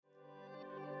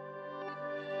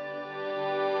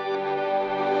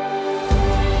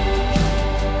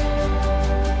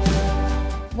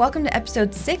Welcome to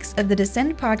episode 6 of the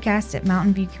Descend podcast at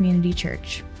Mountain View Community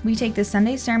Church. We take the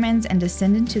Sunday sermons and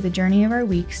descend into the journey of our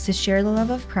weeks to share the love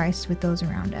of Christ with those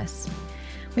around us.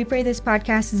 We pray this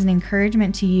podcast is an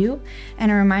encouragement to you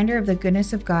and a reminder of the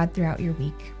goodness of God throughout your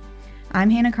week. I'm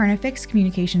Hannah Carnifex,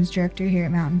 Communications Director here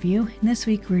at Mountain View, and this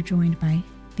week we're joined by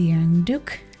the Aaron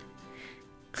Duke.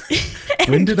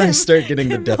 When did I start getting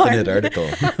the definite article?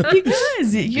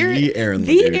 Because you're the Aaron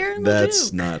the LeDuc. Aaron That's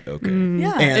LeDuc. not okay.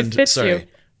 Yeah. And It fits sorry, you.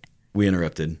 we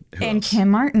interrupted. Who And else? Kim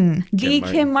Martin. The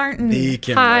Kim Martin. The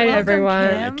Kim Hi, Martin. everyone.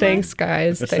 Kim. Thanks,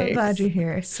 guys. So Thanks. glad you're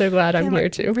here. So glad I'm Kim, here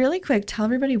too. Really quick, tell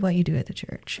everybody what you do at the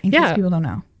church in case Yeah. people don't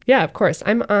know. Yeah, of course.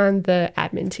 I'm on the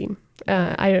admin team.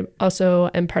 I also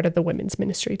am part of the women's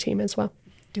ministry team as well.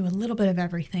 Do a little bit of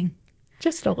everything.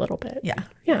 Just a little bit. Yeah.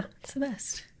 Yeah. It's the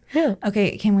best. Yeah.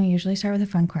 Okay, can we usually start with a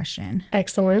fun question?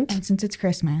 Excellent. And since it's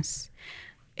Christmas,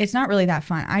 it's not really that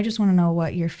fun. I just want to know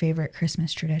what your favorite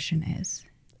Christmas tradition is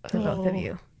for both of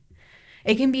you.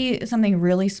 It can be something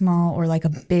really small or like a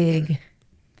big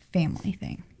family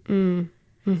thing.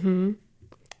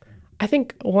 I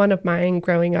think one of mine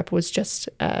growing up was just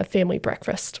a family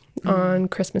breakfast on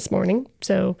Christmas morning.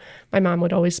 So my mom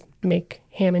would always make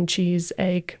ham and cheese,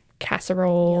 egg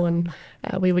casserole, and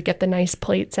we would get the nice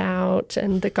plates out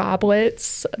and the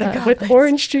goblets, with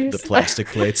orange juice. The plastic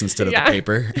plates instead of Yeah. the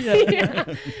paper.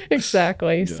 Yeah,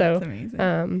 exactly. So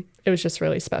amazing. it was just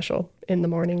really special in the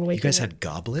morning. You Waking guys up. had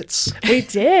goblets? We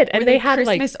did, and they had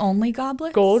Christmas only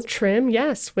goblets? gold trim,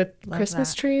 yes, with Love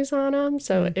Christmas that. trees on them.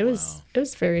 So it was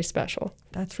very special.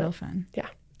 That's so fun. Yeah,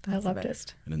 That's I loved the it.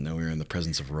 best. I didn't know we were in the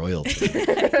presence of royalty.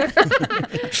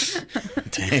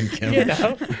 Dang, Kim. You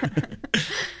know,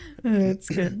 That's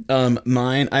good.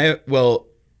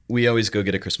 We always go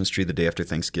get a Christmas tree the day after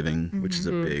Thanksgiving, which is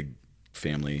a big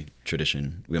family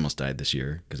tradition. We almost died this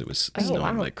year because it was snowing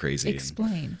wow. like crazy. and-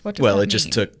 Explain. What does Well, that it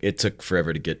just mean? took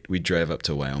forever to get. We drive up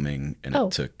to Wyoming, and Oh.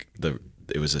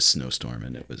 it was a snowstorm,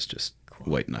 and it was just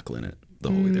white knuckling it the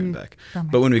whole way there and back. Bummer.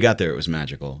 But when we got there, it was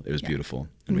magical. It was beautiful,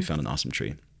 and we found an awesome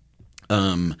tree.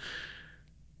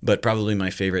 But probably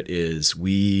my favorite is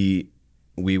we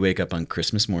wake up on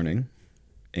Christmas morning,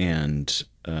 and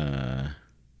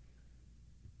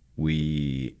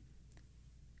we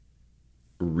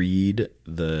read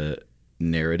the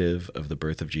narrative of the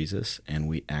birth of Jesus, and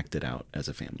we act it out as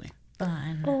a family.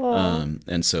 Fun.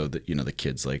 And so the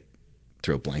kids like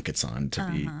throw blankets on to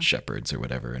be shepherds or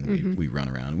whatever, and we run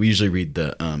around. We usually read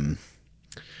the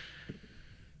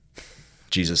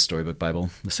Jesus Storybook Bible,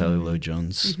 the Sally Lloyd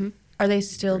Jones. Are they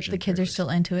still, version the kids are still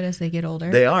into it as they get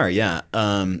older? They are, yeah.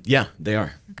 They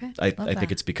are. Okay, I love think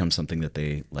that. it's become something that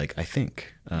they like. I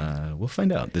think we'll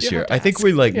find out this You'll year. have to I think ask.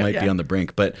 we might be Yeah. on the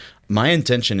brink, but my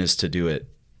intention is to do it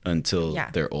until Yeah.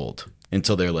 they're old,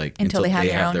 until they're like Until they have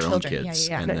their own their children. kids,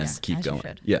 Yeah, and then Nice. keep As you going.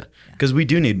 should. Yeah, because we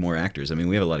do need more actors. I mean,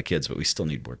 we have a lot of kids, but we still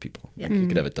need more people. Like, you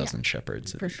could have a dozen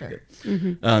shepherds. For sure.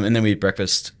 And then we eat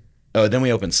breakfast. Oh, then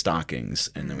we open stockings,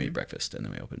 and then we eat breakfast, and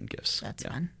then we open gifts. That's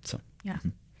yeah. fun. So Yeah.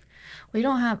 We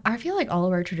don't have, I feel like all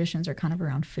of our traditions are kind of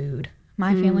around food.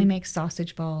 My family makes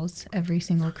sausage balls every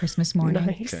single Christmas morning.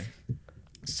 nice. okay.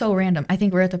 So random. I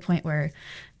think we're at the point where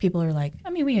people are like, I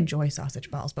mean, we enjoy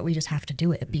sausage balls, but we just have to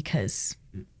do it because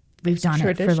we've done it for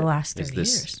the Tradition. last Is 30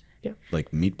 this years.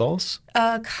 like meatballs?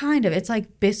 Kind of. It's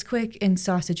like Bisquick and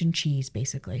sausage and cheese,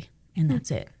 basically. And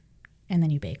that's it. And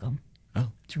then you bake them. Oh,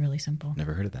 It's really simple.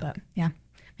 never heard of that. But yeah,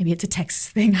 maybe it's a Texas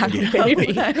thing. I don't know.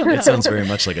 Maybe. I don't It know. sounds very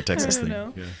much like a Texas thing.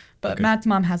 know. Yeah. But Okay. Matt's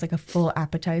mom has like a full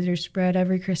appetizer spread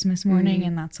every Christmas morning,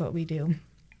 and that's what we do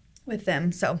with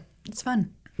them. So it's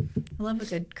fun. I love a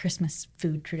good Christmas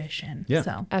food tradition. Yeah.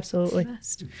 So Absolutely.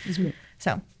 best.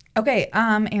 So okay,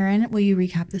 Aaron, will you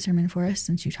recap the sermon for us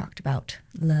since you talked about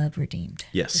love redeemed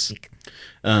Yes. this week?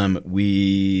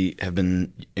 We have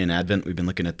been in Advent. We've been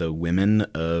looking at the women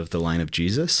of the line of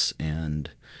Jesus,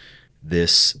 and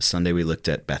this Sunday we looked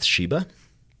at Bathsheba,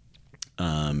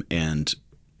 and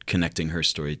connecting her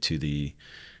story to the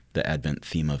Advent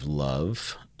theme of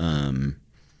love.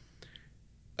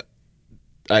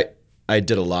 I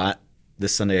did a lot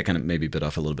this Sunday. I kind of maybe bit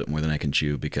off a little bit more than I can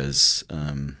chew because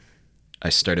I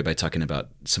started by talking about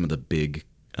some of the big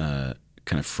kind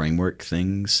of framework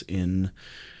things in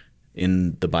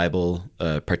the Bible,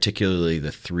 particularly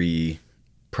the 3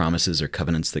 promises or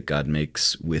covenants that God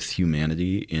makes with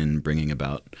humanity in bringing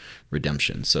about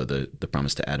redemption. So the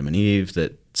promise to Adam and Eve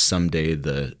that someday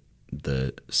the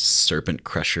serpent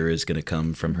crusher is going to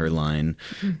come from her line,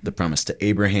 the promise to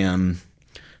Abraham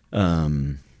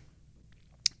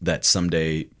that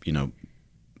someday,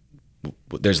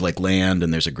 there's like land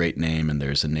and there's a great name and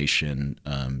there's a nation,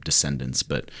 descendants,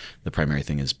 but the primary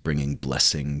thing is bringing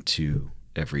blessing to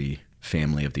every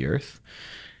family of the earth.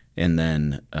 And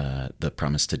then the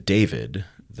promise to David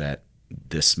that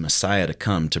this Messiah to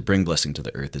come to bring blessing to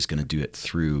the earth is going to do it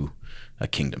through a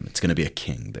kingdom. It's going to be a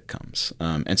king that comes.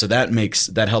 And so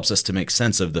that helps us to make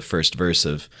sense of the first verse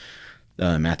of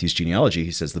Matthew's genealogy.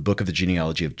 He says, the book of the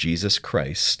genealogy of Jesus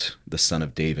Christ, the son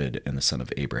of David and the son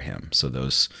of Abraham. So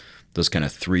those kind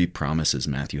of three promises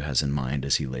Matthew has in mind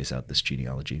as he lays out this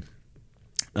genealogy.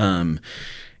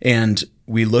 And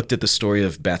we looked at the story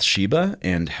of Bathsheba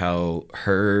and how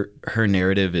her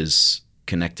narrative is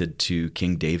connected to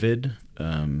King David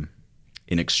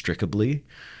inextricably,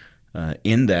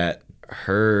 in that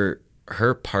her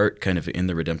part kind of in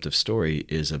the redemptive story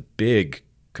is a big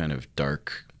kind of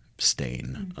dark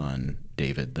stain on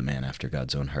David, the man after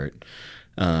God's own heart.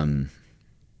 In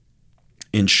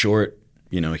short,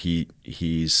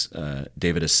 he's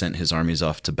David has sent his armies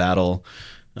off to battle.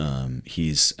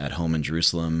 He's at home in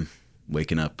Jerusalem,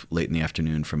 waking up late in the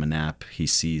afternoon from a nap. He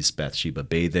sees Bathsheba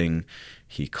bathing.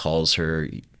 He calls her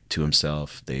to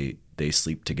himself. They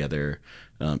sleep together.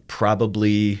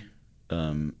 Probably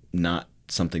not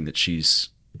something that she's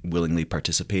willingly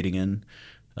participating in.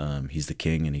 He's the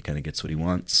king, and he kind of gets what he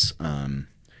wants.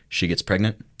 She gets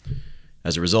pregnant.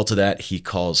 As a result of that, he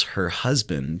calls her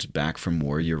husband back from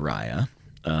war, Uriah,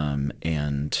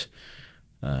 and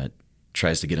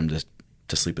tries to get him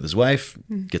to sleep with his wife,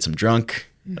 gets him drunk.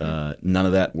 None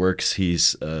of that works.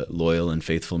 He's a loyal and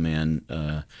faithful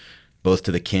man, both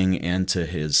to the king and to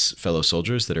his fellow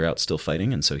soldiers that are out still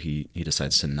fighting. And so he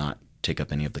decides to not take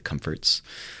up any of the comforts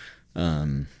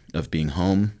of being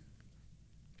home.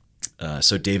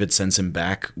 So David sends him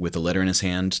back with a letter in his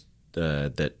hand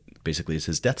that basically is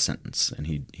his death sentence, and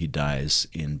he dies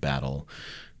in battle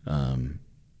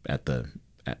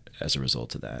as a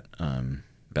result of that.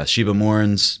 Bathsheba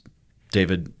mourns.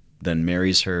 David then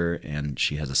marries her, and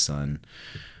she has a son.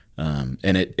 And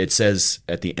it says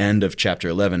at the end of chapter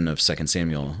 11 of 2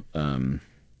 Samuel,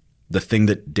 the thing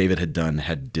that David had done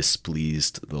had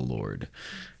displeased the Lord.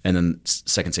 And then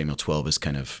 2 Samuel 12 is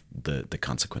kind of the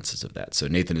consequences of that. So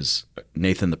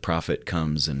Nathan the prophet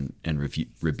comes and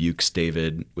rebukes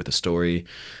David with a story.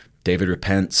 David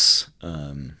repents.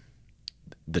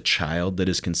 The child that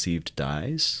is conceived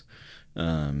dies.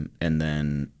 And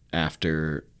then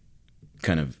after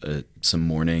kind of some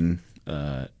mourning,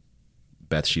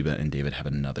 Bathsheba and David have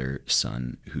another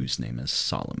son whose name is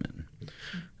Solomon.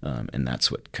 And that's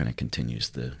what kind of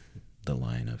continues the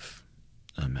line of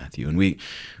Matthew. And we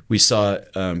saw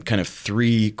kind of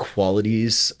three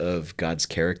qualities of God's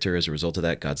character as a result of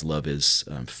that. God's love is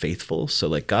faithful. So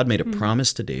like God made a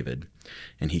promise to David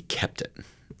and he kept it.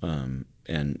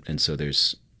 And so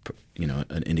there's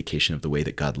an indication of the way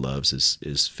that God loves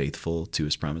is faithful to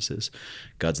his promises.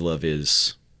 God's love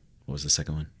is, what was the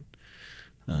second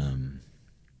one?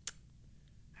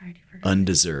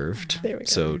 Undeserved. There we go.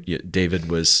 So yeah,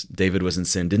 David was in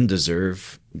sin, didn't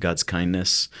deserve God's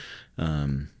kindness.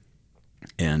 And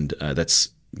that's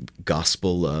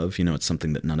gospel love. It's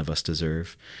something that none of us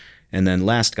deserve. And then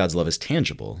last, God's love is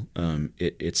tangible.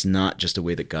 It's not just a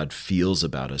way that God feels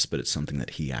about us, but it's something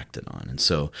that he acted on. And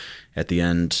so at the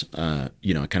end, I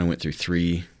kind of went through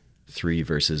three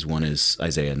verses. One is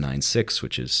Isaiah 9:6,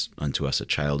 which is, unto us a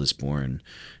child is born,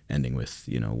 ending with,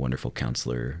 wonderful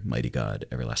counselor, mighty God,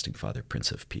 everlasting Father,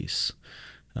 Prince of Peace.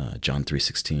 John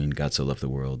 3:16, God so loved the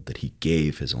world that he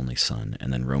gave his only son.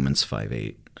 And then Romans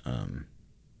 5:8,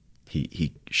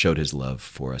 he showed his love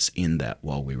for us in that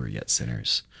while we were yet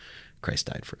sinners, Christ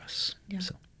died for us. Yeah.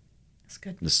 So That's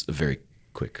good. this is a very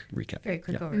quick recap. Very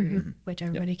quick overview, which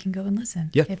everybody can go and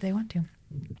listen Yeah. if they want to.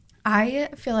 I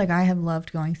feel like I have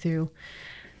loved going through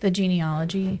the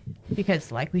genealogy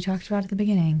because, like we talked about at the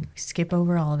beginning, we skip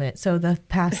over all of it. So the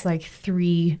past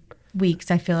 3 weeks,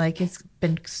 I feel like it's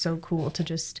been so cool to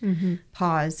just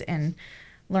pause and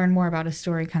learn more about a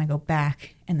story, kind of go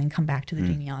back and then come back to the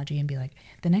genealogy and be like,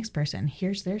 the next person,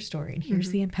 here's their story and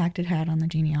here's the impact it had on the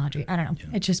genealogy. I don't know. Yeah.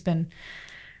 It's just been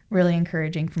really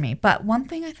encouraging for me. But one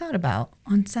thing I thought about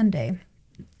on Sunday,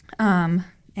 and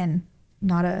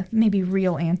not a maybe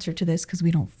real answer to this because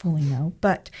we don't fully know,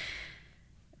 but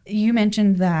you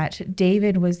mentioned that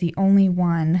David was the only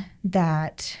one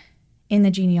that in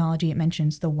the genealogy it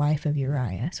mentions the wife of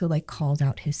Uriah, so calls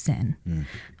out his sin.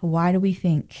 Why do we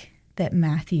think that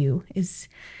Matthew is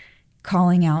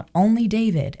calling out only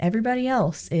David? Everybody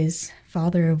else is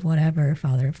father of whatever.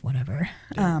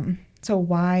 Yeah. So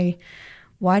why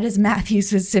does Matthew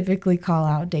specifically call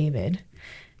out David?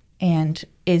 And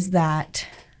is that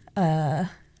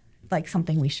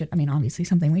something we should, obviously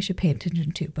something we should pay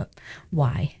attention to, but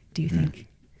why do you think?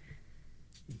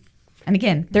 And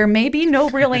again, there may be no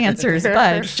real answers,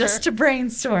 but just to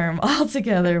brainstorm all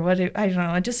together, I don't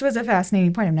know. It just was a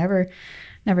fascinating point. I've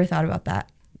never thought about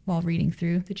that while reading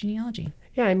through the genealogy.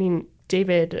 Yeah, I mean,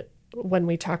 David, when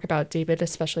we talk about David,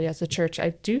 especially as a church, I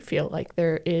do feel like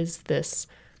there is this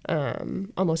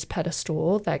almost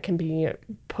pedestal that can be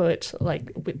put,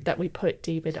 like, that we put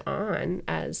David on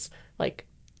as, like,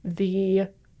 the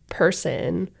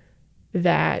person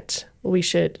that we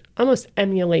should almost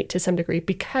emulate to some degree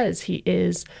because he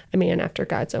is a man after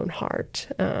God's own heart.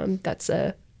 That's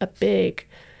a big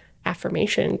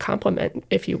affirmation, compliment,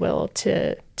 if you will,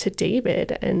 to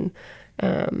David. And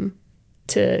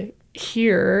to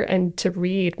hear and to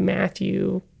read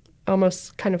Matthew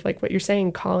almost kind of like what you're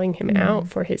saying, calling him out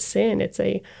for his sin. It's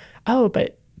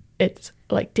but it's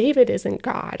like David isn't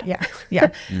God. Yeah.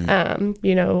 Yeah.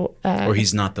 Or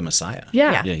he's not the Messiah.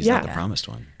 Yeah. He's not the promised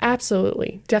one.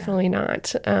 Absolutely. Definitely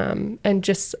not. And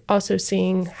just also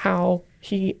seeing how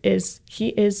he is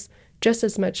just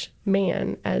as much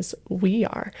man as we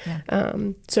are. Yeah.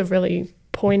 So really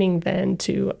pointing then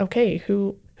to, okay,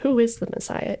 who is the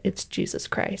Messiah? It's Jesus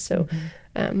Christ. So,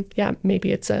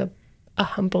 maybe it's a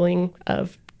humbling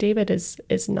of David is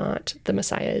not the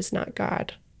Messiah, is not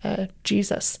God.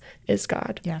 Jesus is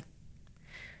God. Yeah.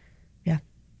 Yeah,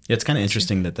 it's kind of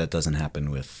interesting that doesn't happen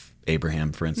with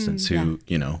Abraham, for instance, who,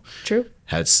 True.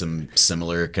 had some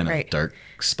similar kind of dark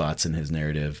spots in his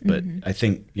narrative. But I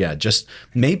think, just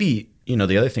maybe,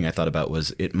 the other thing I thought about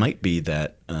was it might be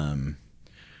that,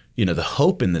 the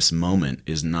hope in this moment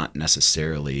is not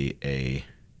necessarily a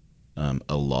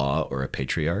law or a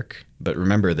patriarch, but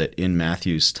remember that in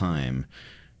Matthew's time,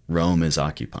 Rome is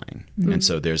occupying. And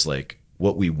so there's like,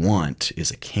 what we want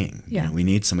is a king. Yeah. We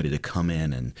need somebody to come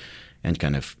in and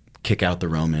kind of kick out the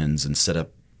Romans and set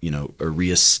up, or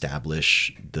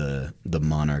reestablish the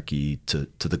monarchy to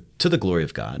the glory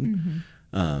of God.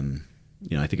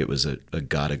 I think it was a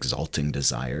God exalting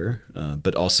desire,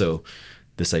 but also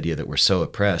this idea that we're so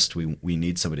oppressed, we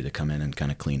need somebody to come in and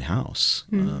kind of clean house.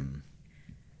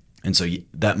 And so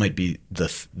that might be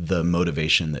the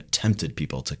motivation that tempted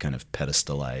people to kind of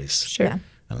pedestalize. Sure. Yeah.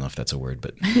 I don't know if that's a word,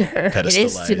 but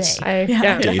pedestalize it is today.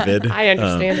 David. I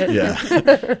understand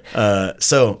it. Yeah.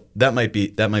 So that might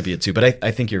be it too. But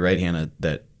I think you're right, Hannah,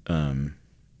 that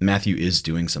Matthew is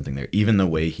doing something there. Even the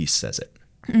way he says it,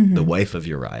 the wife of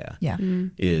Uriah,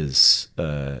 is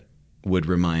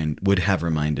would have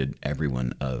reminded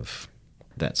everyone of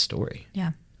that story.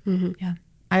 Yeah. Yeah.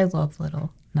 I love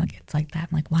little nuggets like that.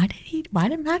 I'm like, why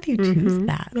did Matthew choose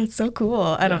that? That's so cool.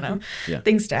 I don't know. Yeah.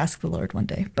 Things to ask the Lord one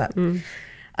day. But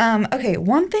okay,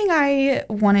 one thing I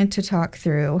wanted to talk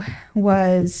through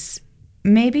was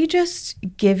maybe just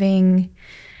giving.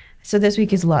 So this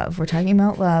week is love. We're talking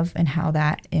about love and how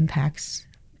that impacts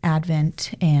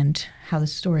Advent and how the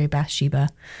story of Bathsheba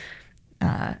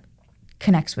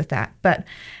connects with that. But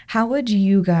how would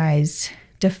you guys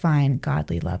define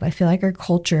godly love? I feel like our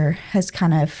culture has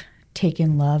kind of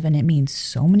taken love and it means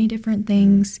so many different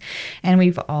things. And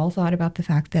we've all thought about the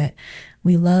fact that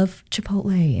we love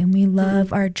Chipotle and we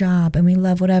love our job and we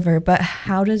love whatever. But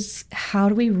how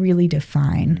do we really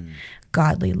define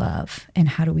godly love? And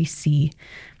how do we see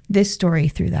this story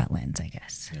through that lens, I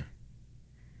guess? Yeah.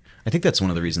 I think that's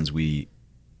one of the reasons we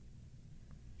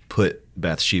put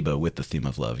Bathsheba with the theme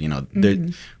of love.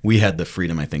 We had the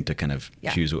freedom, I think, to kind of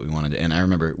choose what we wanted. And I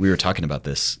remember we were talking about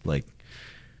this, like,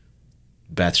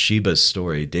 Bathsheba's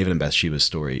story, David and Bathsheba's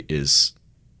story, is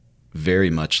very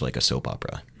much like a soap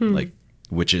opera,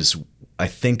 which is, I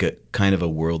think, a kind of a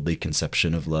worldly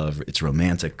conception of love. It's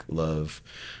romantic love,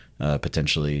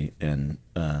 potentially, and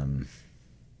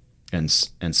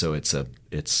so it's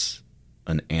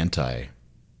an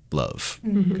anti-love,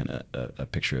 kind of a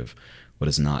picture of what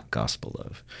is not gospel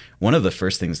love. One of the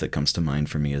first things that comes to mind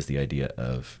for me is the idea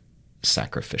of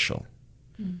sacrificial.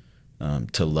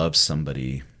 To love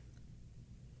somebody,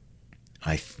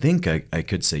 I think I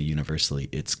could say universally,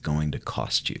 it's going to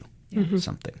cost you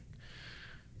something.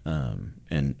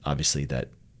 And obviously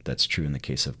that's true in the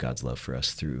case of God's love for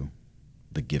us through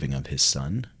the giving of his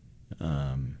son.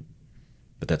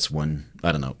 But that's one,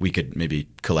 I don't know, we could maybe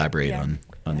collaborate on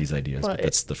these ideas, but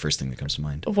that's the first thing that comes to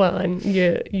mind. Well, and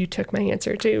you took my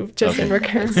answer too, just in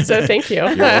regards, so thank you.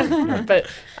 But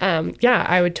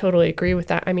I would totally agree with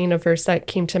that. I mean, a verse that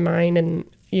came to mind, and,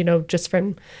 just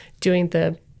from doing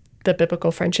the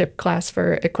biblical friendship class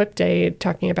for Equip Day,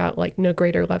 talking about like no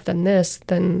greater love than this,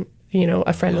 than,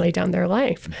 a friend lay down their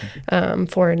life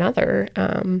for another.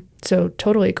 So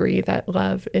totally agree that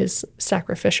love is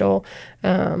sacrificial.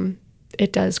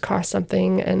 It does cost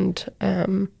something,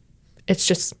 and it's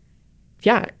just,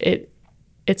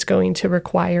 it's going to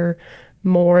require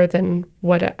more than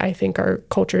what I think our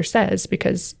culture says,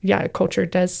 because culture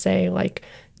does say like,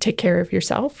 take care of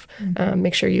yourself,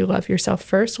 make sure you love yourself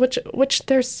first, which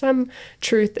there's some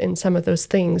truth in some of those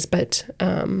things. But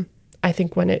I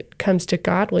think when it comes to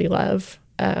godly love,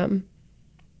 there's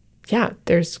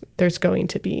going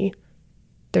to be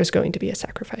a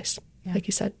sacrifice, like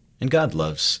you said. And God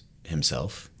loves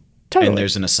himself. Totally. And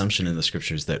there's an assumption in the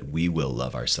scriptures that we will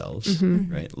love ourselves,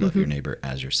 right? Love your neighbor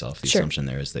as yourself. The assumption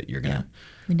there is that you're going to...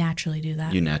 We naturally do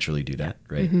that. You naturally do that,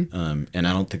 right? And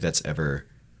I don't think that's ever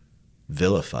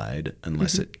vilified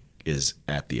unless it is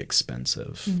at the expense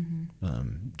of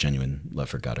genuine love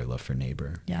for God or love for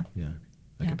neighbor. Yeah. Yeah.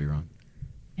 I could be wrong.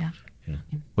 Yeah. Yeah.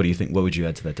 What do you think? What would you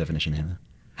add to that definition, Hannah?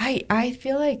 I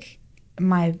feel like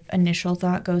my initial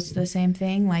thought goes to the same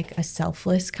thing, like a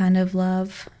selfless kind of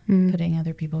love, putting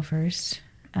other people first.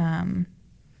 But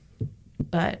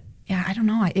yeah, I don't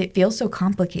know. It feels so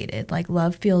complicated. Like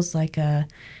love feels like a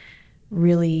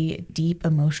really deep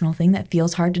emotional thing that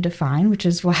feels hard to define, which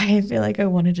is why I feel like I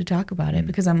wanted to talk about it,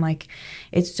 because I'm like,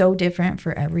 it's so different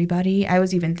for everybody. I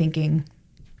was even thinking,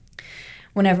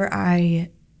 whenever I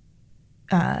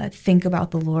think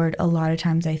about the Lord, a lot of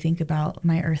times I think about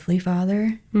my earthly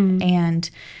father, and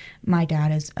my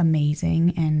dad is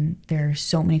amazing, and there are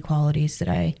so many qualities that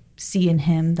I see in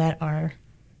him that are,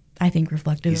 I think,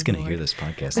 reflective He's of the going to Lord. hear this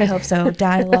podcast. I hope so.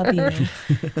 Dad, I love you.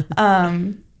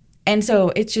 And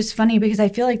so it's just funny because I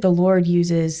feel like the Lord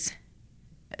uses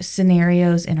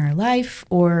scenarios in our life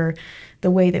or the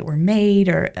way that we're made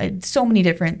or so many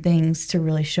different things to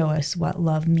really show us what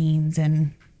love means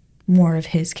and more of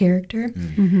his character.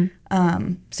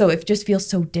 So it just feels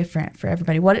so different for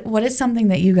everybody. What is something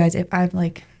that you guys, if I'm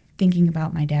like thinking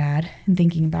about my dad and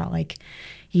thinking about like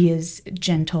he is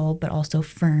gentle but also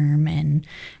firm and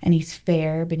he's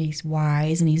fair but he's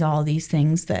wise and he's all these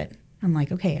things that I'm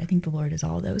like, okay, I think the Lord is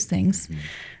all those things.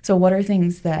 So what are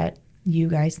things that you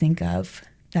guys think of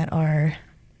that are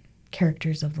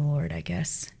characters of the Lord, I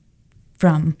guess,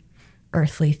 from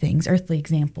earthly things, earthly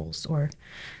examples or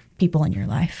people in your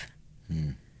life?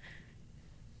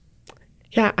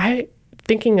 Yeah,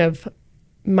 thinking of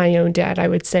my own dad, I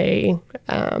would say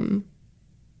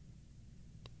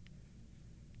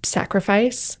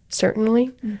sacrifice,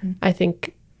 certainly. I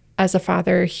think as a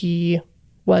father, he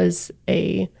was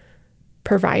a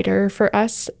provider for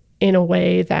us in a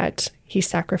way that he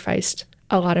sacrificed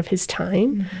a lot of his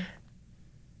time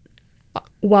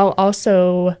while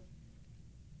also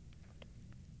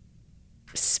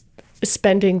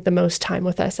spending the most time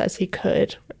with us as he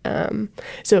could.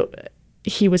 So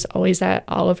he was always at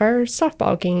all of our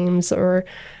softball games or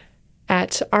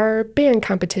at our band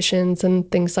competitions and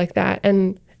things like that.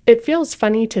 And it feels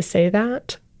funny to say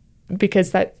that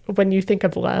because that when you think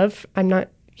of love,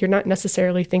 you're not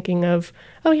necessarily thinking of,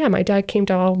 oh yeah, my dad came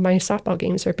to all my softball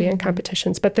games or band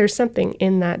competitions, but there's something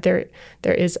in that. There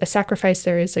is a sacrifice,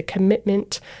 there is a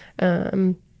commitment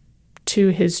to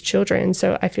his children.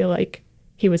 So I feel like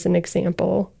he was an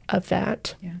example of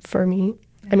that for me.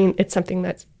 I mean, it's something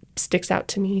that sticks out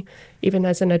to me even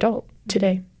as an adult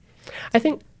today. I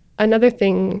think another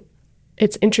thing,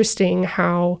 it's interesting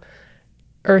how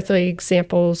earthly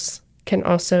examples can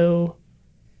also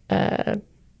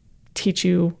teach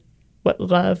you what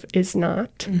love is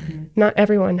not. Not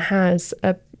everyone has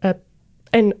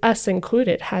and us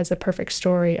included, has a perfect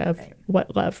story of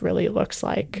what love really looks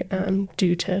like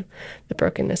due to the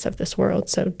brokenness of this world.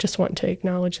 So just want to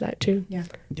acknowledge that too. Yeah.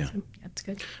 Yeah. So, that's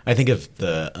good. I think of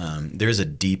there's a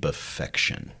deep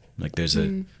affection. Like there's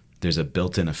a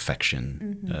built-in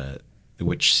affection,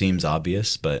 which seems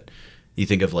obvious, but you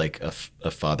think of like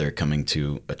a father coming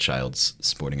to a child's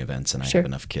sporting events, and I have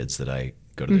enough kids that I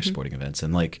go to their sporting events,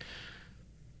 and like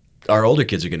our older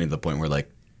kids are getting to the point where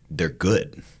like they're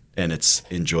good and it's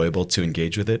enjoyable to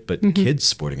engage with it, but kids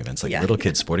sporting events, like little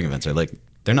kids sporting events, are like,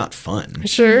 they're not fun.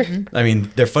 Sure. I mean,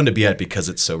 they're fun to be at because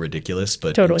it's so ridiculous,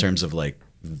 but Totally. in terms of like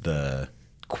the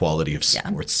quality of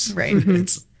sports, right.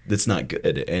 it's not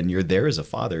good. And you're there as a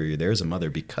father, you're there as a mother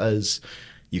because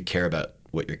you care about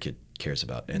what your kid cares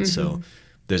about. And so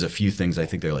there's a few things I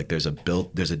think they're like, there's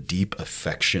a deep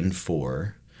affection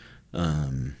for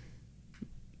the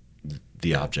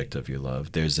object of your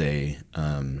love. There's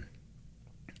an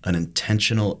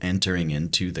intentional entering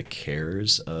into the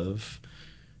cares of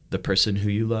the person who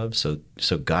you love. So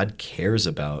God cares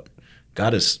about,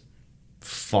 God is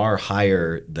far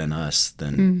higher than us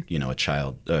than,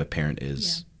 a parent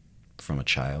is from a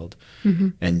child.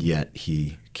 And yet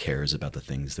he cares about the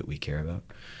things that we care about.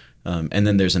 And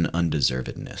then there's an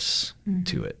undeservedness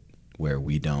to it where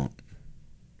we don't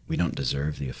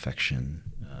deserve the affection.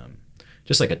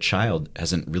 just like a child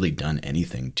hasn't really done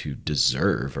anything to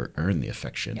deserve or earn the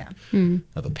affection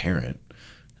of a parent.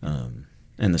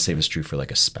 And the same is true for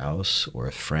like a spouse or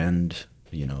a friend.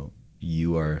 You know,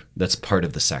 that's part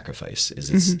of the sacrifice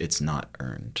is it's not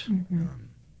earned.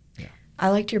 I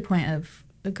liked your point of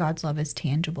God's love is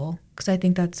tangible, because I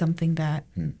think that's something that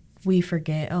we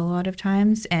forget a lot of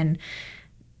times. And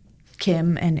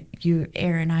Kim and you,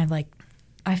 Aaron,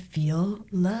 I feel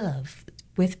love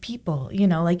with people, you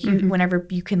know, like you, whenever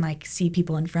you can like see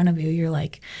people in front of you, you're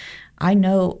like, I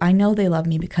know they love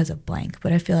me because of blank,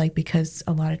 but I feel like because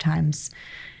a lot of times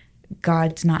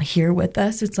God's not here with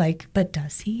us, it's like, but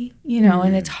does he, you know,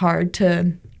 and it's hard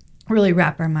to really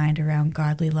wrap our mind around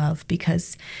godly love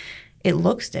because it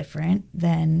looks different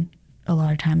than a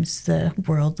lot of times the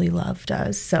worldly love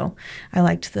does. So I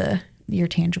liked your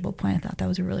tangible point. I thought that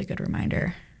was a really good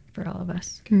reminder for all of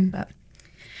us. But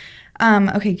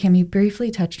okay, Kim, you briefly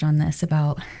touched on this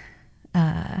about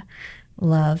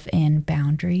love and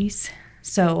boundaries.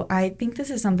 So I think this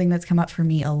is something that's come up for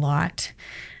me a lot,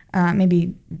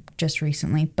 maybe just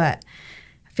recently, but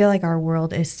I feel like our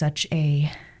world is such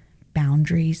a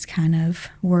boundaries kind of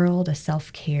world, a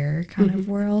self-care kind of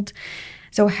world.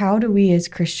 So how do we as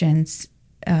Christians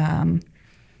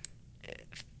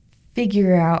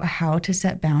figure out how to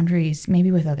set boundaries,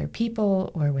 maybe with other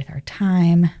people or with our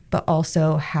time, but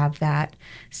also have that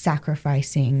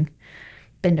sacrificing,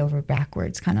 bend over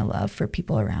backwards kind of love for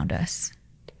people around us?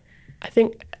 I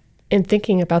think in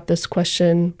thinking about this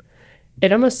question,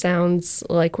 it almost sounds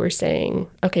like we're saying,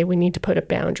 okay, we need to put a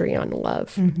boundary on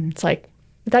love. It's like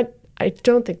that. I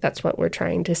don't think that's what we're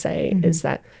trying to say, is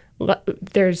that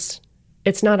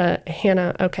it's not a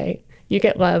Hannah, okay, you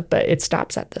get love, but it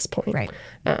stops at this point. Right.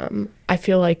 I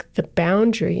feel like the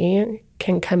boundary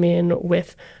can come in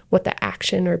with what the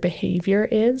action or behavior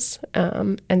is.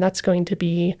 And that's going to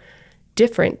be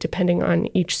different depending on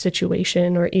each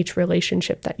situation or each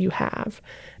relationship that you have.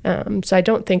 So I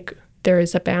don't think there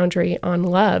is a boundary on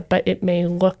love, but it may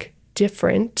look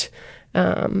different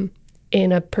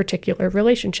in a particular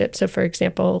relationship. So for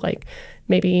example, like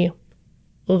maybe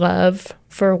love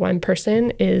for one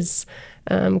person is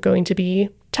going to be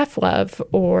tough love,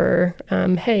 or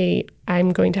hey,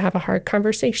 I'm going to have a hard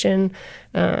conversation,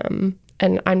 and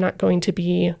I'm not going to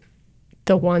be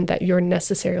the one that you're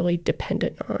necessarily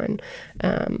dependent on,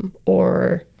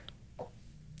 or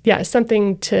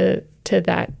something to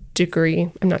that degree.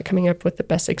 I'm not coming up with the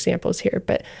best examples here,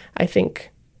 but I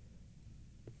think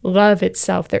love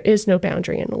itself, there is no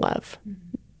boundary in love.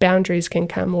 Boundaries can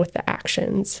come with the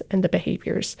actions and the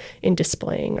behaviors in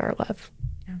displaying our love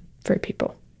for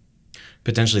people.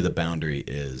 Potentially the boundary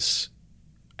is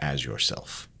as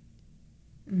yourself,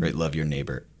 right? Love your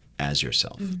neighbor as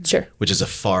yourself. Sure. Which is a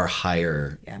far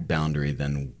higher boundary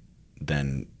than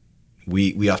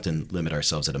we often limit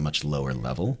ourselves at a much lower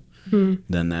level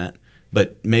than that.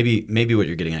 But maybe what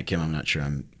you're getting at, Kim, I'm not sure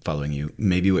I'm following you.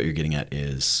 Maybe what you're getting at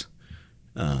is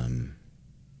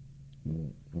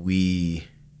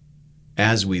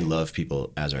as we love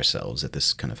people as ourselves at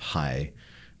this kind of high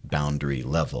boundary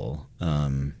level,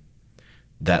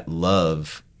 that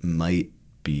love might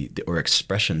be, or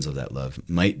expressions of that love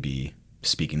might be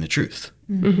speaking the truth,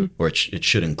 or it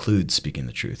should include speaking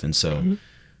the truth. And so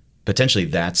potentially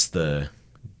that's the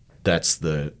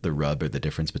rub or the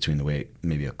difference between the way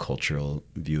maybe a cultural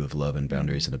view of love and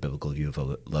boundaries and a biblical view of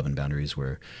love and boundaries,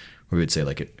 where we would say,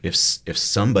 like, if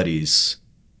somebody's,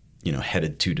 you know,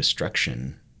 headed to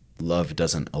destruction, love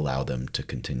doesn't allow them to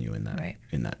continue in that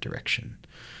in that direction.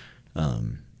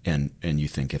 And you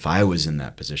think, if I was in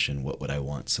that position, what would I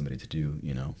want somebody to do?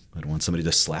 You know, I'd want somebody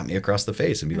to slap me across the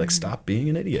face and be like, stop being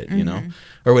an idiot, you know,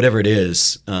 or whatever it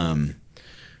is.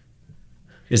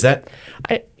 Is that?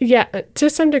 Yeah, to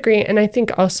some degree. And I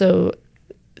think also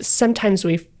sometimes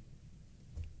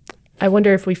I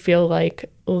wonder if we feel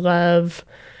like love,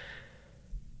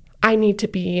 I need to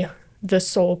be the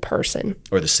sole person.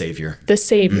 Or the savior. The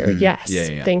savior, yes.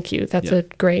 Yeah. Thank you. That's a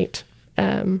great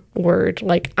word.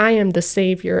 Like, I am the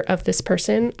savior of this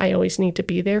person. I always need to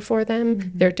be there for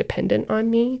them. They're dependent on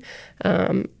me.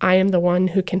 I am the one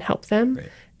who can help them. Right.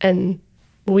 And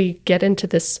we get into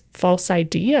this false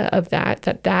idea of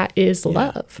that is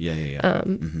love.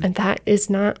 And that is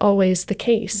not always the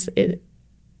case. It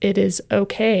is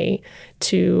okay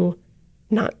to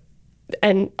not,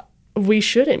 and we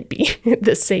shouldn't be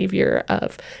the savior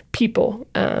of people.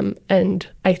 And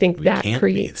I think that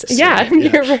creates,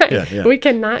 you're right. We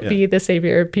cannot be the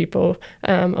savior of people.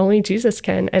 Only Jesus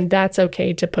can. And that's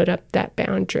okay to put up that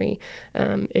boundary,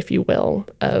 if you will,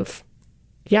 of,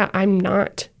 I'm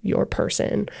not your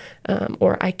person,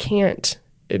 or I can't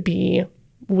be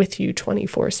with you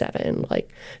 24/7.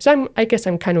 Like, so I guess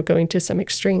I'm kind of going to some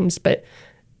extremes, but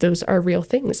those are real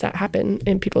things that happen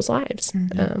in people's lives.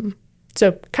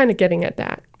 So kind of getting at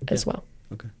that as well.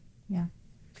 Okay. Yeah.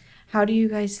 How do you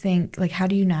guys think, like, how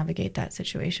do you navigate that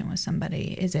situation with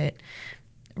somebody? Is it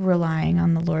relying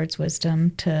on the Lord's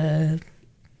wisdom to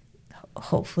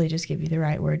hopefully just give you the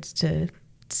right words to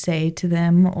say to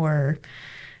them, or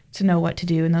to know what to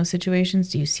do in those situations?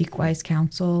 Do you seek wise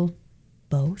counsel?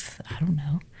 Both? I don't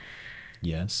know.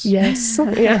 Yes. Yes.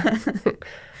 Yeah.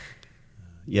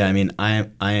 Yeah, I mean, I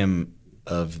am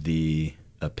of the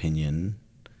opinion,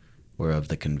 or of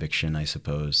the conviction, I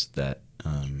suppose, that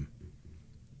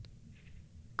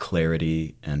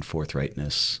clarity and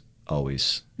forthrightness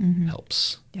always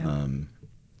helps. Yeah.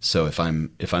 So if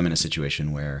I'm in a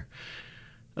situation where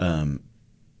a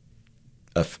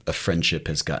friendship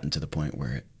has gotten to the point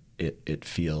where it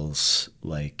feels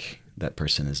like that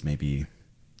person is maybe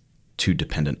too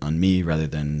dependent on me rather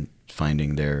than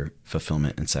finding their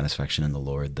fulfillment and satisfaction in the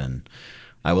Lord, then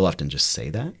I will often just say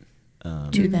that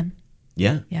To them.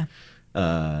 Yeah. Yeah.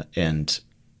 And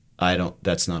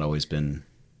that's not always been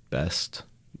best,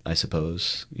 I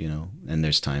suppose, and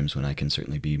there's times when I can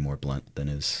certainly be more blunt than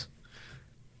is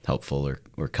helpful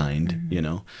or kind,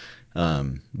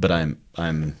 but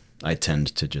I tend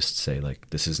to just say, like,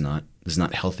 this is not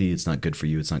healthy. It's not good for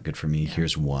you. It's not good for me. Yeah.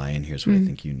 Here's why, and here's what I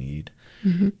think you need.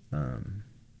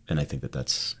 And I think that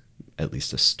that's at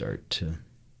least a start to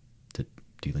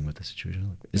dealing with the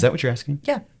situation. Is that what you're asking?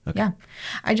 Yeah. Okay. Yeah.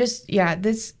 I just,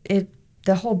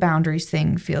 the whole boundaries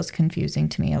thing feels confusing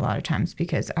to me a lot of times,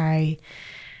 because I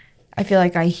feel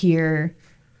like I hear,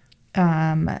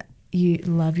 you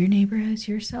love your neighbor as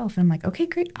yourself. And I'm like, okay,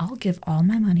 great. I'll give all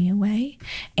my money away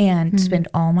and spend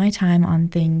all my time on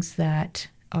things that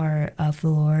are of the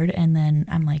Lord. And then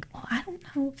I'm like, well, I don't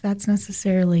know if that's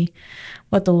necessarily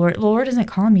what the Lord isn't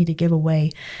calling me to give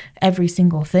away every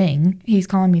single thing. He's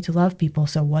calling me to love people.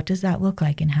 So what does that look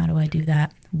like, and how do I do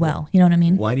that well? You know what I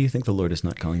mean? Why do you think the Lord is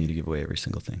not calling you to give away every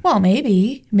single thing? Well,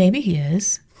 maybe he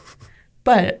is.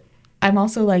 But I'm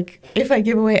also like, if I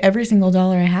give away every single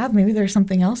dollar I have, maybe there's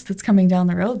something else that's coming down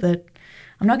the road that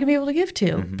I'm not going to be able to give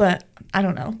to. But I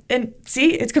don't know. And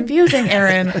see, it's confusing,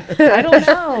 Aaron. I don't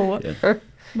know. Yeah.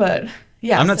 But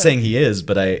yeah. I'm not saying he is,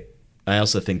 but I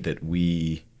also think that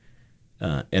we,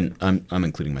 and I'm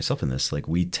including myself in this, like,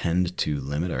 we tend to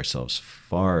limit ourselves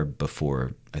far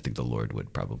before I think the Lord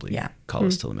would probably call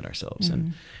us to limit ourselves.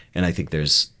 And I think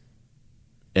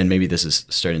and maybe this is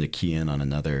starting to key in on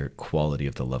another quality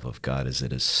of the love of God, is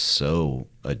it is so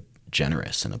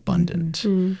generous and abundant,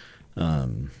 to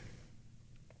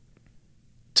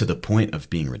the point of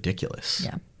being ridiculous.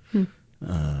 Yeah.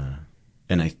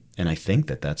 And I think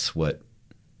that that's what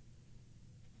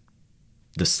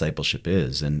discipleship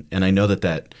is. And I know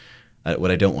that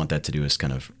what I don't want that to do is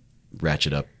kind of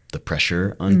ratchet up the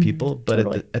pressure on people, but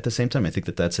totally. at the same time, I think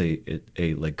that that's a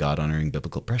like God honoring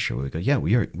biblical pressure, where we go, yeah,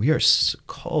 we are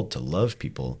called to love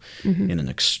people in an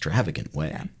extravagant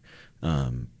way.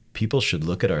 Yeah. People should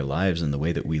look at our lives and the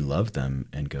way that we love them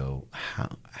and go,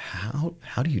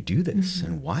 how do you do this,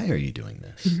 and why are you doing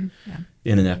this? Yeah.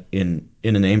 In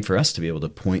an aim for us to be able to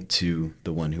point to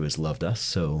the one who has loved us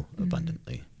so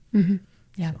abundantly.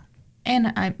 Yeah. So.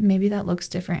 And maybe that looks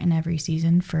different in every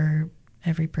season for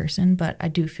every person, but I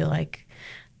do feel like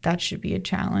that should be a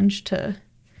challenge to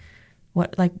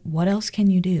what else can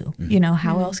you do?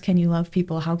 How else can you love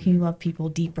people? How can you love people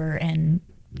deeper and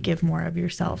give more of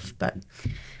yourself? But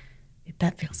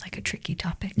that feels like a tricky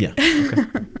topic. Yeah. Okay.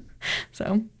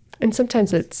 So. And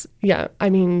sometimes it's,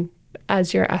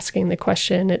 as you're asking the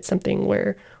question, it's something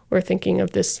where we're thinking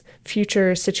of this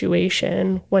future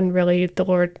situation when really the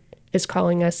Lord is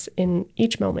calling us in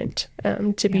each moment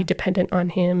to be dependent on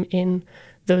him in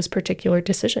those particular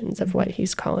decisions of what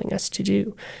he's calling us to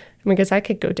do. Because I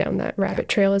could go down that rabbit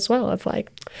trail as well of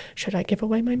like, should I give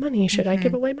away my money? Should I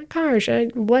give away my car?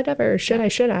 Should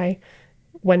I?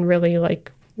 When really,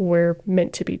 like, we're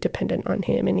meant to be dependent on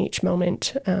him in each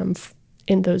moment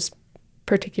in those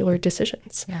particular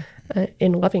decisions,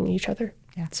 in loving each other.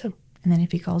 Yeah. So. And then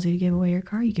if he calls you to give away your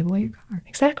car, you give away your car.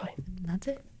 Exactly. And that's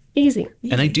it. Easy.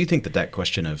 And I do think that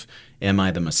question of, am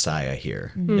I the Messiah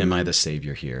here? Am I the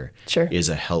Savior here? Sure. Is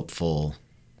a helpful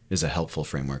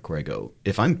framework where I go,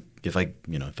 if I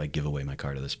give away my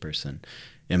car to this person,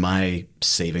 am I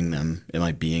saving them? Am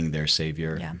I being their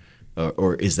Savior? Yeah.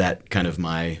 Or is that kind of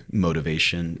my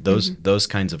motivation? Those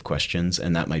kinds of questions,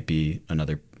 and that might be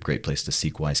another great place to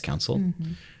seek wise counsel.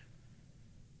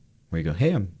 Where you go,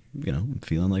 hey, I'm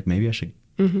feeling like maybe I should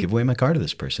give away my car to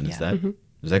this person.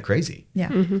 Is that crazy?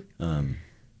 Yeah.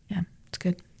 Yeah, it's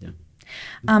good. Yeah.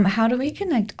 How do we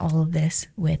connect all of this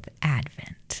with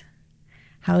Advent?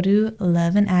 How do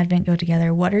love and Advent go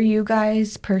together? What are you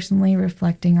guys personally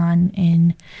reflecting on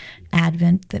in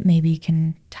Advent that maybe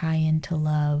can tie into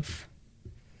love?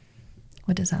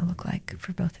 What does that look like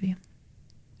for both of you?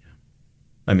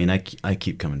 I mean, I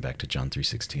keep coming back to John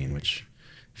 3:16, which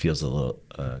feels a little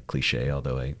cliche,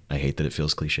 although I hate that it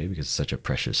feels cliche because it's such a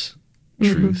precious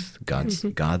truth.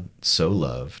 God so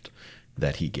loved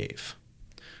that he gave.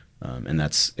 And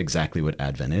that's exactly what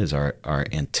Advent is, our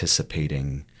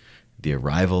anticipating the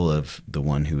arrival of the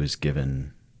one who is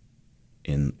given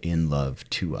in love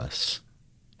to us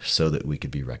so that we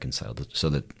could be reconciled, so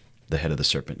that the head of the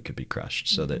serpent could be crushed,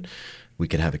 so that we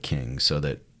could have a king, so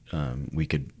that we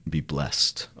could be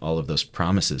blessed. All of those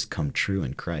promises come true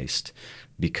in Christ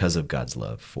because of God's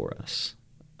love for us.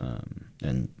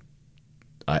 And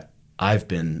I've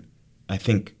been, I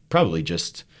think, probably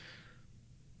just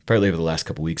partly over the last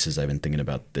couple of weeks as I've been thinking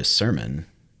about this sermon,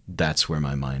 that's where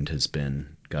my mind has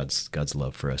been. God's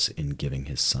love for us in giving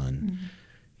his son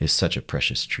is such a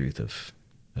precious truth of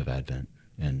Advent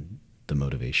and the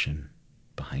motivation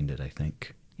behind it, I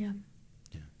think. Yeah.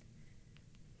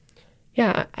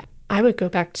 Yeah, I would go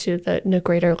back to the no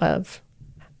greater love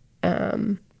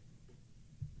than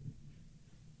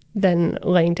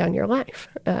laying down your life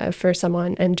for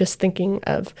someone, and just thinking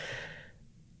of,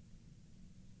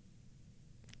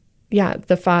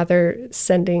 the Father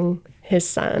sending his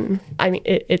son. I mean,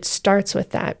 it starts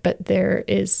with that, but there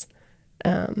is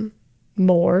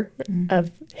more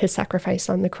of his sacrifice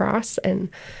on the cross and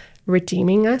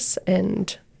redeeming us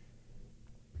and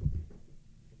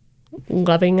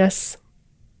loving us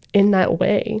in that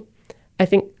way. I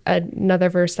think another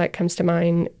verse that comes to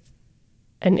mind,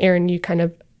 and Aaron, you kind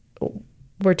of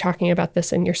were talking about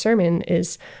this in your sermon,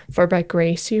 is for by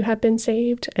grace you have been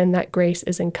saved, and that grace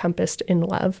is encompassed in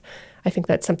love. I think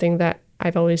that's something that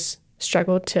I've always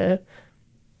struggled to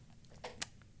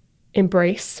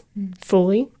embrace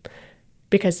fully,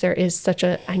 because there is such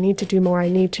a, I need to do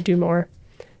more,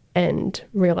 and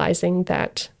realizing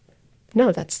that,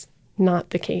 no, that's not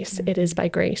the case. It is by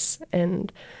grace,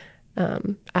 and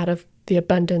out of the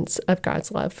abundance of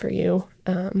God's love for you,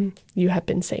 you have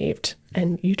been saved,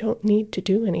 and you don't need to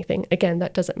do anything. Again,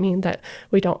 that doesn't mean that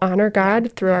we don't honor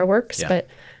God through our works, but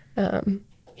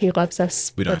he loves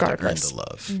us we don't regardless. have to earn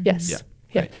the love. Yes.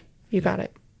 Yeah. Right. You got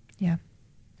it. Yeah.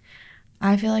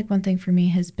 I feel like one thing for me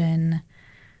has been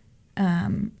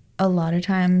a lot of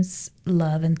times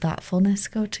love and thoughtfulness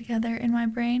go together in my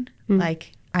brain.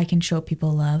 Like, I can show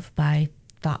people love by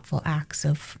thoughtful acts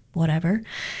of whatever.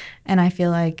 And I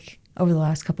feel like over the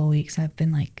last couple of weeks, I've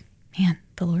been like, man,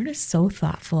 the Lord is so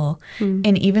thoughtful.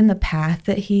 And even the path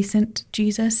that he sent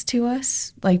Jesus to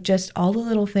us, like just all the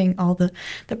little thing, all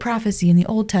the prophecy in the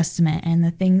Old Testament and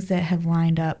the things that have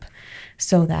lined up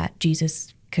so that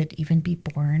Jesus could even be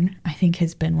born, I think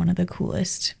has been one of the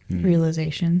coolest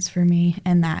realizations for me.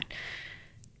 And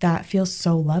that feels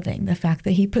so loving. The fact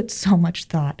that he put so much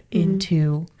thought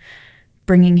into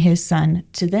bringing his son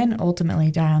to then ultimately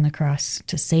die on the cross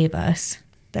to save us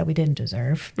that we didn't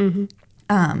deserve.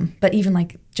 But even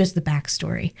like just the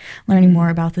backstory, learning more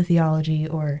about the theology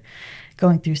or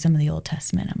going through some of the Old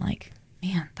Testament, I'm like,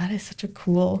 man, that is such a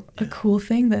cool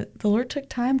thing that the Lord took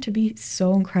time to be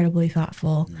so incredibly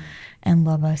thoughtful and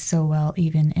love us so well,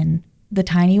 even in the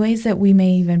tiny ways that we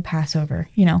may even pass over.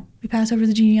 You know, we pass over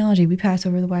the genealogy, we pass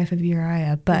over the wife of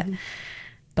Uriah,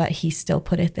 but he still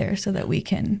put it there so that we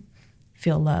can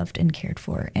feel loved and cared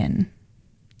for and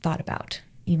thought about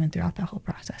even throughout the whole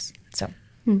process. So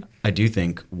I do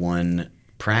think one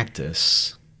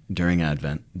practice during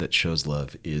Advent that shows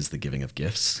love is the giving of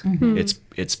gifts.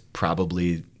 It's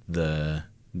probably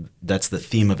that's the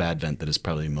theme of Advent that is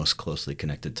probably most closely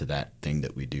connected to that thing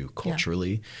that we do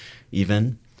culturally,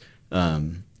 even.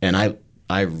 And I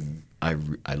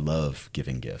love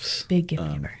giving gifts. Big gift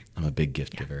giver. I'm a big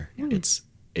gift giver.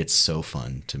 It's so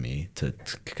fun to me to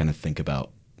kind of think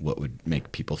about what would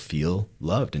make people feel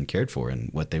loved and cared for and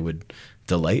what they would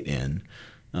delight in.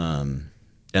 And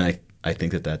I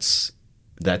think that's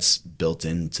built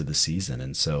into the season.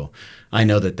 And so I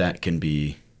know that can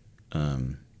be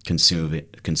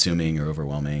consuming or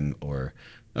overwhelming or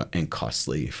and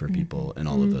costly for people and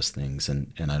all of those things.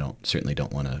 And I certainly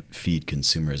don't want to feed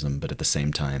consumerism, but at the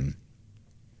same time,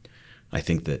 I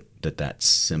think that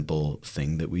simple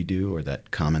thing that we do, or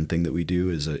that common thing that we do,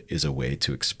 is a way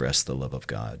to express the love of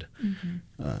God.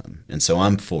 And so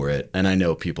I'm for it. And I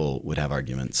know people would have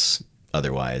arguments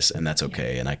otherwise, and that's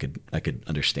okay. And I could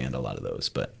understand a lot of those,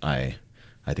 but I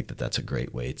think that's a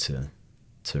great way to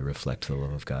reflect the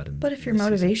love of God. But if your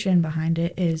motivation behind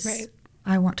it is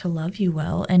I want to love you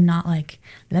well, and not like,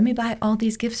 let me buy all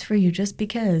these gifts for you just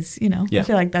because, I Yeah.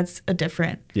 feel like that's a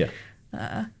different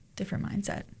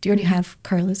mindset. Do you already have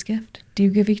Carla's gift? Do you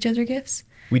give each other gifts?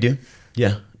 We do.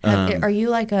 Yeah. Are you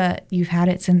like you've had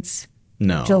it since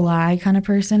No. July kind of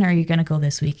person, or are you going to go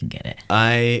this week and get it?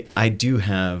 I do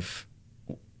have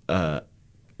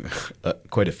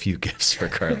quite a few gifts for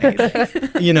Carla.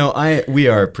 We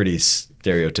are pretty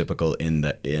stereotypical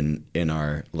in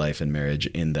our life and marriage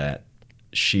in that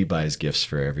she buys gifts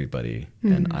for everybody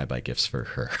and I buy gifts for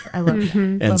her. I love that.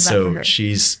 And Love that so for her.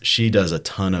 she does a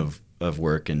ton of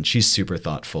work, and she's super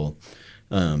thoughtful.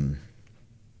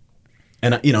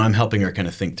 And I'm helping her kind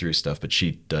of think through stuff, but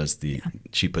she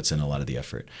puts in a lot of the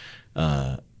effort.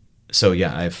 So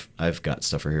yeah, I've got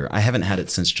stuff for her. I haven't had it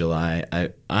since July.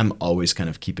 I'm always kind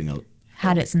of keeping a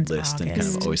Since list August. and kind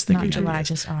of always thinking. Not July, of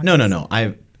just August. No.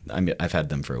 I've had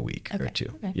them for a week or two.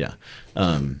 Okay. Yeah.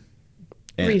 And-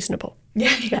 Reasonable.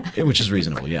 Yeah. which is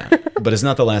reasonable, yeah. But it's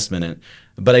not the last minute.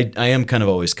 But I am kind of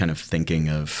always kind of thinking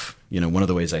of, one of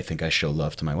the ways I think I show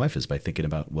love to my wife is by thinking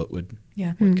about what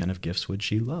kind of gifts would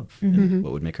she love, and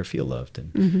what would make her feel loved,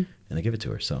 and I give it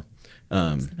to her. So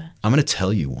I'm going to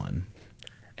tell you one,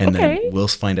 and then we'll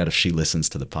find out if she listens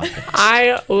to the podcast.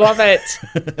 I love it.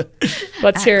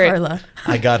 Let's hear it. Carla.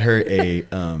 I got her a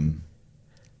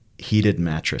heated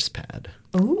mattress pad.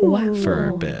 Ooh. For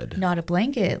her bed. Not a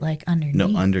blanket, like underneath.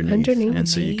 No, underneath. Underneath. And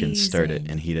so you can start it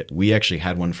Amazing. and heat it. We actually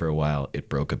had one for a while. It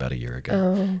broke about a year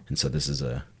ago. And so this is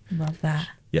Love that.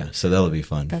 so that'll be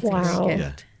fun. That's Wow. a good Yeah.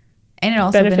 gift. And it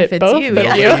also Benefit benefits both you. of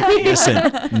Yeah. you.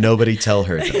 Listen, nobody tell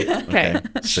her that. Okay.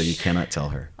 So you cannot tell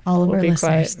her. All of We'll our be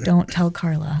listeners, quiet. don't tell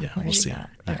Carla. Yeah, where we'll she see. got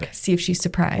it. Okay. See if she's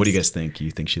surprised. What do you guys think?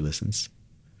 You think she listens?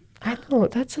 I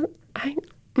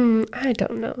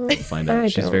don't know. We'll find out. I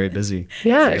She's don't. very busy.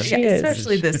 Yeah, she is.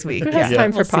 Especially this week. Who has Yeah.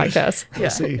 time for We'll see. podcasts? Yeah,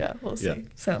 see. we'll see. Yeah.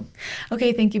 So,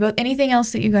 okay, thank you both. Anything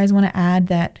else that you guys want to add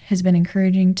that has been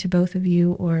encouraging to both of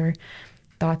you, or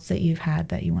thoughts that you've had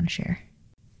that you want to share?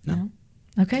 No.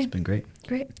 Okay, It's been great.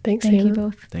 great. Thanks, Thank you Hannah.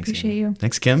 both. Thanks. Appreciate Anna. you.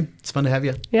 Thanks, Kim. It's fun to have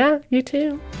you. Yeah, you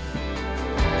too.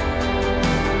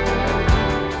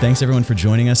 Thanks, everyone, for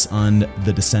joining us on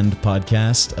the Descend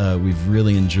podcast. We've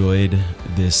really enjoyed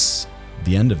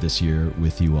the end of this year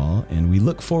with you all, and we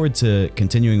look forward to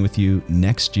continuing with you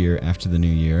next year after the new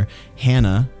year.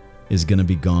 Hannah is going to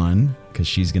be gone because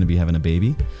she's going to be having a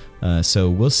baby. So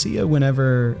we'll see you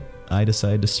whenever I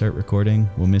decide to start recording.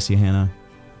 We'll miss you, Hannah.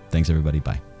 Thanks, everybody.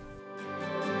 Bye.